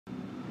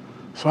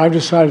So I've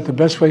decided the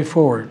best way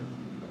forward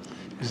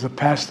is to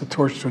pass the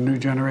torch to a new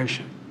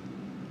generation.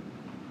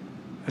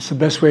 That's the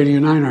best way to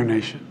unite our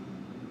nation.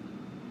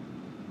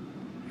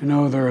 You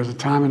know, there is a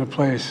time and a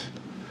place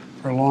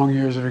for long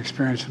years of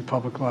experience in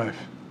public life.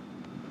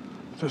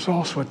 But there's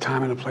also a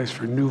time and a place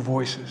for new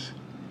voices,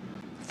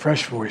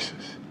 fresh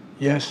voices,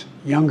 yes,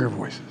 younger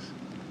voices.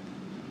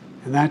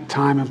 And that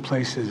time and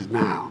place is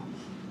now.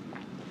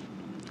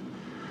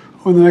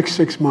 Over the next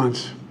 6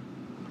 months,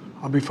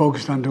 I'll be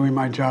focused on doing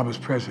my job as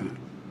president.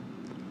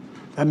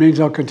 That means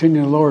I'll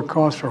continue to lower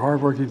costs for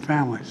hardworking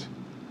families,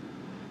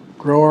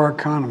 grow our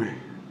economy.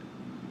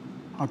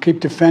 I'll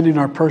keep defending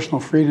our personal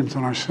freedoms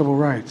and our civil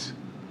rights,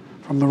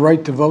 from the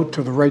right to vote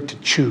to the right to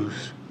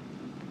choose.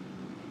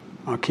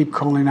 I'll keep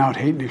calling out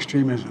hate and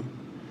extremism.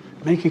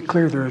 Make it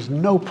clear there is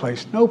no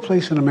place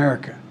in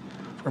America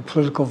for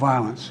political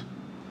violence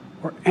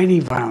or any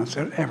violence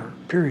ever,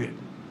 period.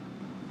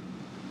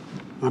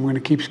 I'm going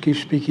to keep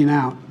speaking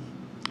out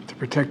to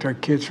protect our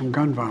kids from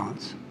gun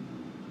violence,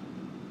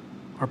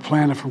 our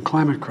planet from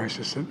climate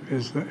crisis that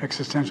is the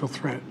existential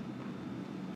threat.